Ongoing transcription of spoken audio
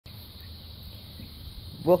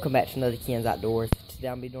Welcome back to another Ken's Outdoors. Today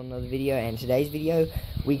I'm going to be doing another video, and in today's video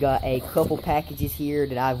we got a couple packages here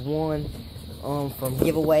that I've won from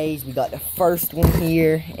giveaways. We got the first one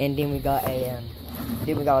here, and then we got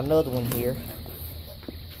another one here,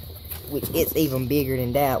 which it's even bigger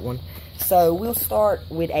than that one. So we'll start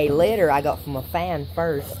with a letter I got from a fan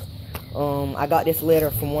first. I got this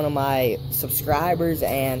letter from one of my subscribers,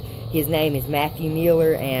 and his name is Matthew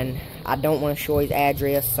Miller, and I don't want to show his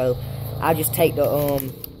address, so I'll just take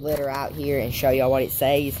the letter out here and show y'all what it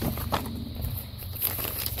says.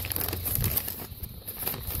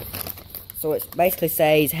 So it basically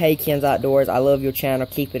says, "Hey Ken's Outdoors, I love your channel,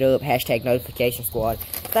 keep it up, hashtag notification squad."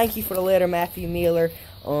 Thank you for the letter, Matthew Miller.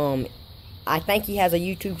 I think he has a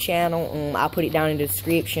YouTube channel. I'll put it down in the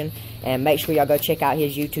description, and make sure y'all go check out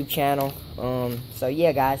his YouTube channel. So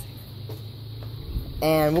yeah, guys.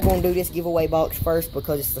 And we're gonna do this giveaway box first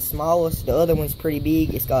because it's the smallest. The other one's pretty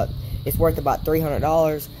big. It's worth about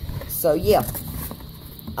 $300. So yeah,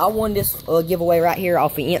 I won this giveaway right here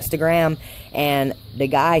off of Instagram, and the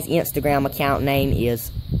guy's Instagram account name is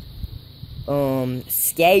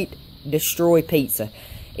Skate Destroy Pizza.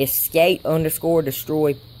 It's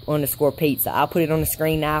skate_destroy_pizza. I'll put it on the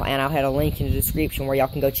screen now, and I'll have a link in the description where y'all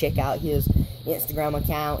can go check out his Instagram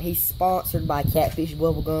account. He's sponsored by Catfish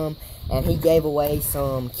Bubblegum, and he gave away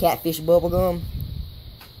some Catfish Bubblegum.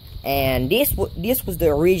 And this was the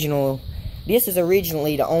original. This is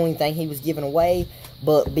originally the only thing he was giving away,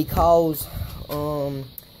 but because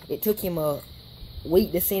it took him a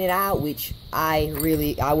week to send it out, which I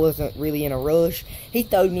wasn't really in a rush, he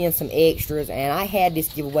throwed me in some extras, and I had this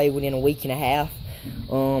giveaway within a week and a half.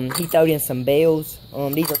 He throwed in some bells.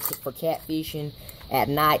 These are for catfishing at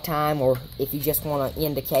nighttime, or if you just want an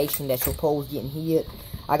indication that your pole's getting hit.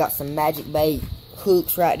 I got some magic bait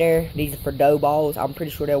hooks right there. These are for dough balls. I'm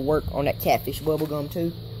pretty sure they'll work on that Catfish Bubblegum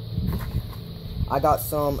too. I got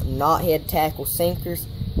some knothead tackle sinkers.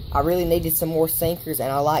 I really needed some more sinkers,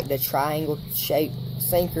 and I like the triangle shaped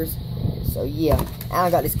sinkers. So yeah, and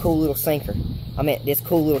I got this cool little sinker. I meant this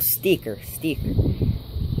cool little sticker.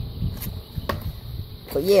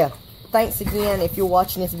 But yeah, thanks again if you're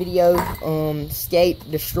watching this video.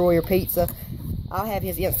 Skate Destroyer Pizza. I'll have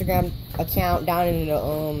his Instagram account down in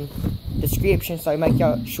the description, so make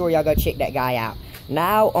sure y'all go check that guy out.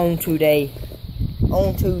 Now onto the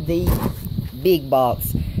big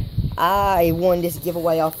box. I won this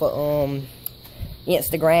giveaway off of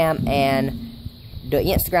Instagram, and the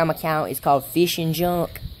Instagram account is called Fishing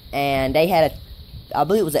Junk, and they had I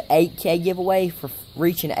believe it was an 8K giveaway for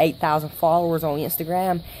reaching 8,000 followers on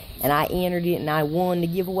Instagram, and I entered it and I won the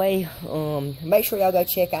giveaway. Make sure y'all go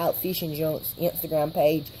check out Fishing Junk's Instagram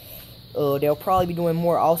page. They'll probably be doing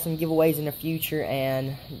more awesome giveaways in the future,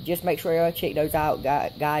 and just make sure y'all check those out,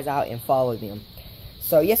 guys out, and follow them.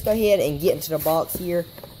 So let's go ahead and get into the box here.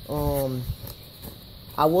 I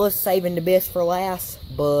was saving the best for last,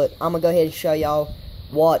 but I'm gonna go ahead and show y'all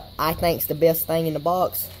what I think's the best thing in the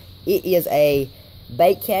box. It is a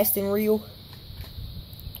bait casting reel.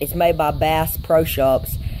 It's made by Bass Pro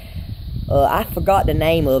Shops. I forgot the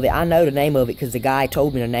name of it. I know the name of it because the guy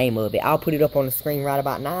told me the name of it. I'll put it up on the screen right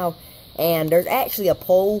about now. And there's actually a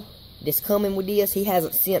pole that's coming with this. He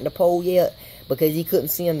hasn't sent the pole yet because he couldn't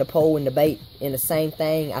send the pole and the bait in the same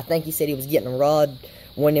thing. I think he said he was getting a rod,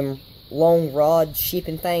 one of them long rod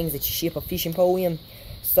shipping things that you ship a fishing pole in.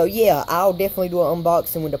 So yeah, I'll definitely do an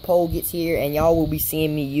unboxing when the pole gets here, and y'all will be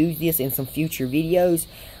seeing me use this in some future videos.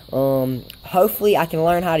 Hopefully I can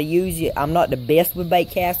learn how to use it. I'm not the best with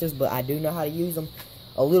bait casters, but I do know how to use them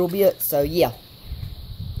a little bit. So yeah,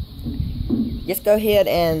 let's go ahead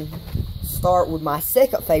and start with my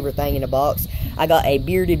second favorite thing in the box. I got a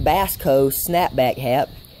Bearded Bass Co. snapback hat.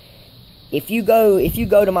 If you go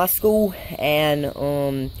to my school,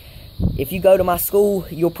 and if you go to my school,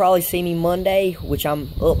 you'll probably see me Monday, which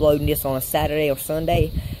I'm uploading this on a Saturday or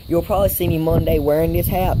Sunday. You'll probably see me Monday wearing this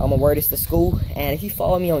hat. I'm going to wear this to school. And if you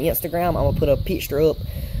follow me on Instagram, I'm going to put a picture up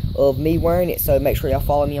of me wearing it. So make sure y'all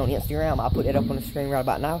follow me on Instagram. I'll put it up on the screen right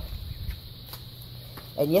about now.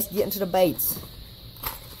 And let's get into the baits.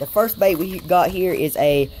 The first bait we got here is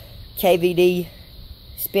a KVD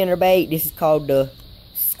spinner bait. This is called the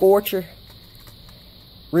Scorcher.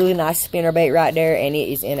 Really nice spinner bait right there, and it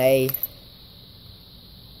is in it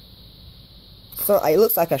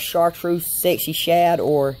looks like a chartreuse sexy shad,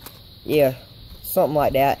 or yeah, something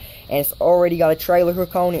like that. And it's already got a trailer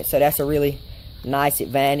hook on it, so that's a really nice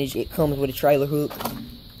advantage. It comes with a trailer hook.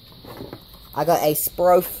 I got a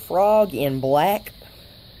Spro Frog in black.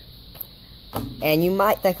 And you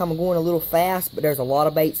might think I'm going a little fast, but there's a lot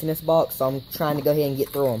of baits in this box, so I'm trying to go ahead and get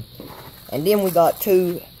through them. And then we got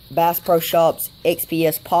two Bass Pro Shops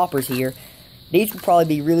XPS poppers here. These will probably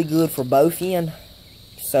be really good for bowfin.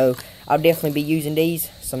 So I'll definitely be using these.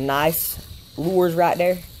 Some nice lures right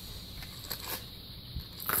there.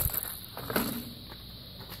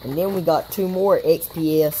 And then we got two more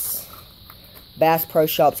XPS, Bass Pro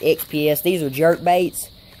Shops XPS. These are jerk baits,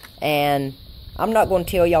 and I'm not going to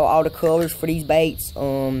tell y'all all the colors for these baits.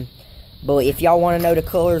 But if y'all want to know the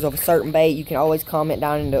colors of a certain bait, you can always comment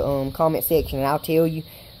down in the comment section, and I'll tell you.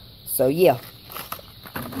 So yeah.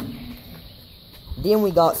 Then we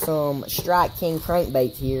got some Strike King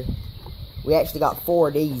crankbaits here. We actually got 4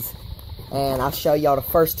 of these, and I'll show y'all the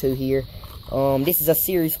first two here. This is a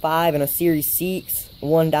Series 5 and a Series 6.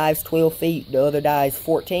 One dives 12 feet, the other dives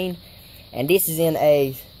 14. And this is in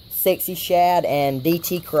a Sexy Shad and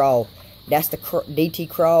DT Crawl. That's the DT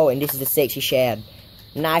Crawl, and this is the Sexy Shad.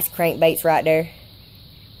 Nice crankbaits right there.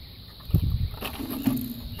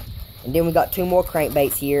 And then we got 2 more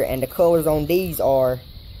crankbaits here, and the colors on these are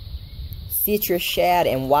Citrus Shad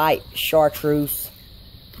and White Chartreuse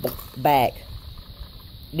back.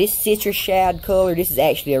 This Citrus Shad color, this is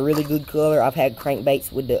actually a really good color. I've had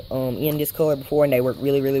crankbaits with the in this color before, and they work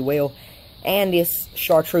really, really well. And this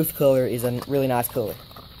Chartreuse color is a really nice color.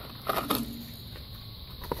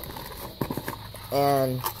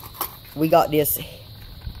 And we got this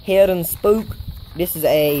Head and Spook. This is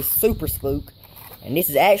a super spook, and this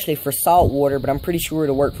is actually for salt water, but I'm pretty sure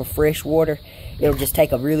it'll work for fresh water. It'll just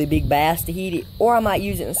take a really big bass to heat it, or I might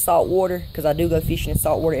use it in salt water, because I do go fishing in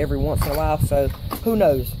salt water every once in a while, so who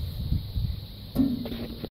knows.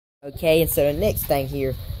 Okay, and so the next thing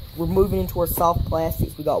here, we're moving into our soft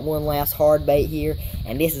plastics. We got one last hard bait here,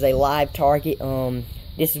 and this is a live target.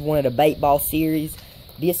 This is one of the bait ball series.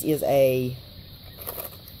 This is a,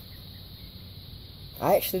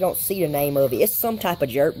 I actually don't see the name of it. It's some type of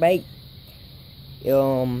jerk bait. I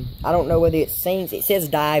don't know whether it sinks. It says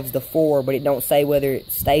dives to 4, but it don't say whether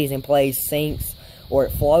it stays in place, sinks, or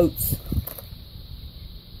it floats.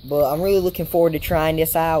 But I'm really looking forward to trying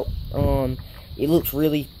this out. It looks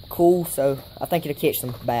really cool, so I think it'll catch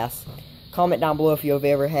some bass. Comment down below if you've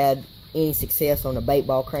ever had any success on the bait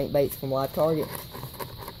ball crankbaits from Live Target.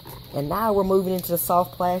 And now we're moving into the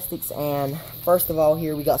soft plastics, and first of all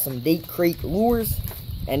here we got some Deep Creek lures,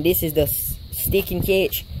 and this is the stick and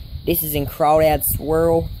catch. This is in Crawdad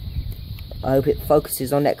Swirl. I hope it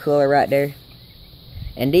focuses on that color right there.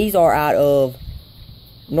 And these are out of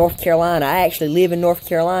North Carolina. I actually live in North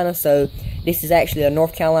Carolina, so this is actually a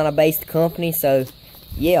North Carolina based company, so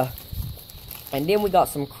yeah. And then we got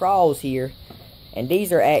some crawls here, and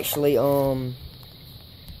these are actually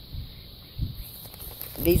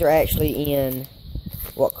in,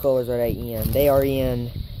 what colors are they in? They are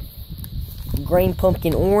in green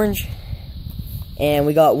pumpkin orange, and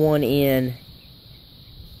we got one in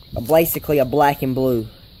basically a black and blue.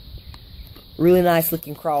 Really nice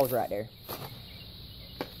looking crawls right there.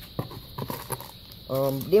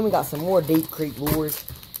 Then we got some more Deep Creek lures.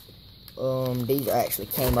 These actually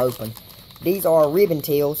came open. These are ribbon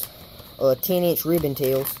tails, 10-inch ribbon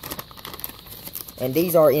tails, and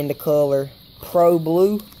these are in the color Pro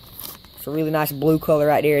Blue. It's a really nice blue color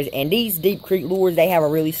right there. And these Deep Creek lures, they have a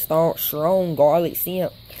really strong garlic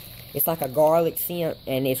scent. It's like a garlic scent,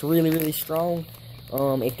 and it's really, really strong.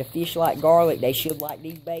 If the fish like garlic, they should like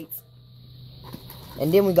these baits.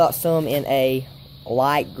 And then we got some in a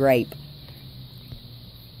light grape.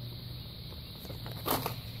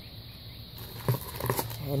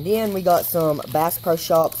 And then we got some Bass Pro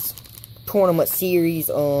Shops Tournament Series,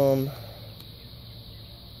 some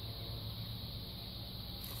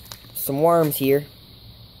worms here.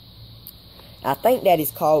 I think that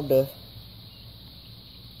is called the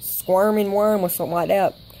Squirming Worm or something like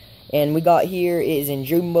that. And we got here is in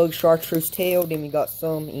June Bug Chartreuse Tail. Then we got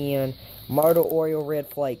some in Myrtle Oriole Red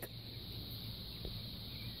Flake.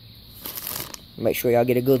 Make sure y'all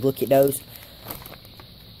get a good look at those.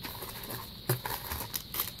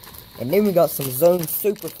 And then we got some Zoom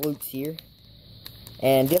Super Flukes here.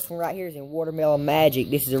 And this one right here is in Watermelon Magic.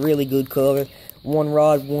 This is a really good color. One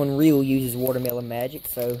rod, one reel uses Watermelon Magic.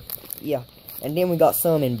 So, yeah. And then we got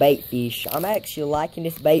some in Bait Fish. I'm actually liking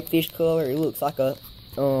this Bait Fish color. It looks like a,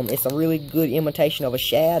 it's a really good imitation of a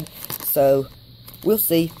shad. So, we'll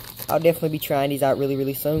see. I'll definitely be trying these out really,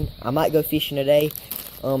 really soon. I might go fishing today.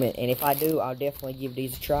 And if I do, I'll definitely give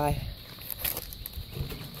these a try.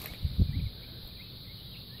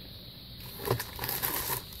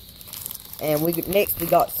 And next we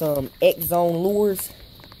got some X-Zone lures.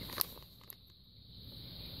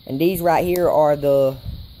 And these right here are the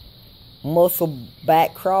Muscle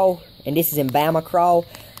Back Crawl. And this is in Bama Crawl.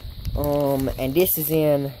 And this is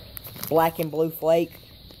in Black and Blue Flake.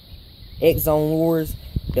 X-Zone lures.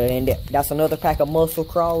 And that's another pack of Muscle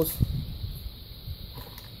Crawls.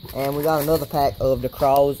 And we got another pack of the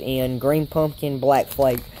craws in green pumpkin, black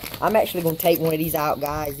flake. I'm actually going to take one of these out,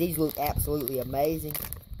 guys. These look absolutely amazing.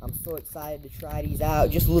 I'm so excited to try these out.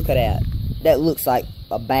 Just look at that. That looks like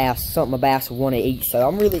a bass, something a bass would want to eat. So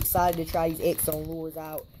I'm really excited to try these X-Zone lures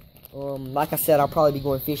out. Like I said, I'll probably be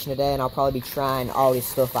going fishing today, and I'll probably be trying all this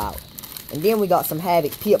stuff out. And then we got some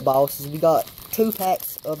Havoc pit bosses. We got 2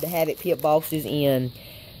 packs of the Havoc pit bosses in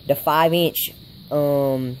the 5-inch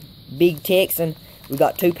Big Texan. We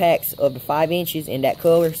got 2 packs of the 5 inches in that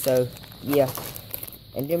color. So yeah.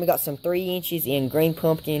 And then we got some 3 inches in green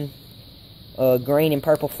pumpkin, green and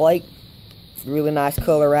purple flake. It's a really nice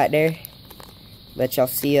color right there. Let y'all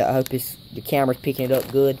see it. I hope the camera's picking it up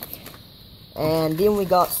good. And then we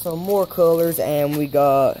got some more colors, and we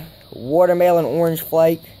got watermelon orange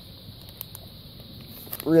flake.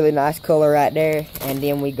 Really nice color right there. And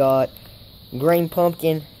then we got green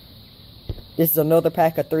pumpkin. This is another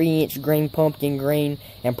pack of 3-inch green pumpkin, green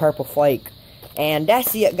and purple flake. And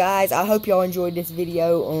that's it, guys. I hope y'all enjoyed this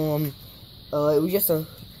video. It was just a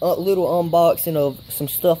little unboxing of some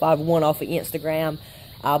stuff I've won off of Instagram.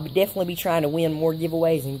 I'll definitely be trying to win more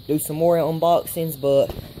giveaways and do some more unboxings.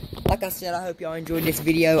 But like I said, I hope y'all enjoyed this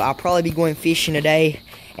video. I'll probably be going fishing today.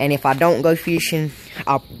 And if I don't go fishing,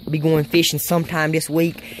 I'll be going fishing sometime this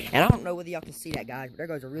week. And I don't know whether y'all can see that, guys, but there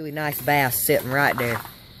goes a really nice bass sitting right there.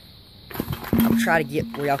 I'm trying to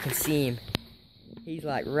get where y'all can see him. He's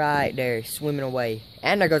like right there, swimming away.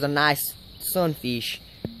 And there goes a nice sunfish.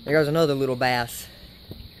 There goes another little bass.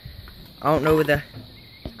 I don't know whether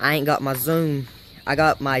I ain't got my zoom. I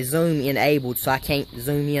got my zoom enabled, so I can't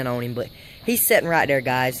zoom in on him. But he's sitting right there,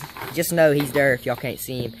 guys. Just know he's there if y'all can't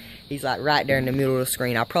see him. He's like right there in the middle of the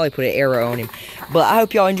screen. I'll probably put an arrow on him. But I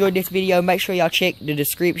hope y'all enjoyed this video. Make sure y'all check the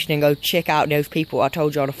description and go check out those people I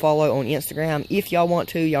told y'all to follow on Instagram. If y'all want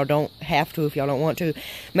to, y'all don't have to if y'all don't want to.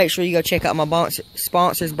 Make sure you go check out my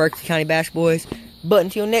sponsors, Berkeley County Bass Boys. But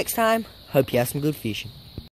until next time, hope you have some good fishing.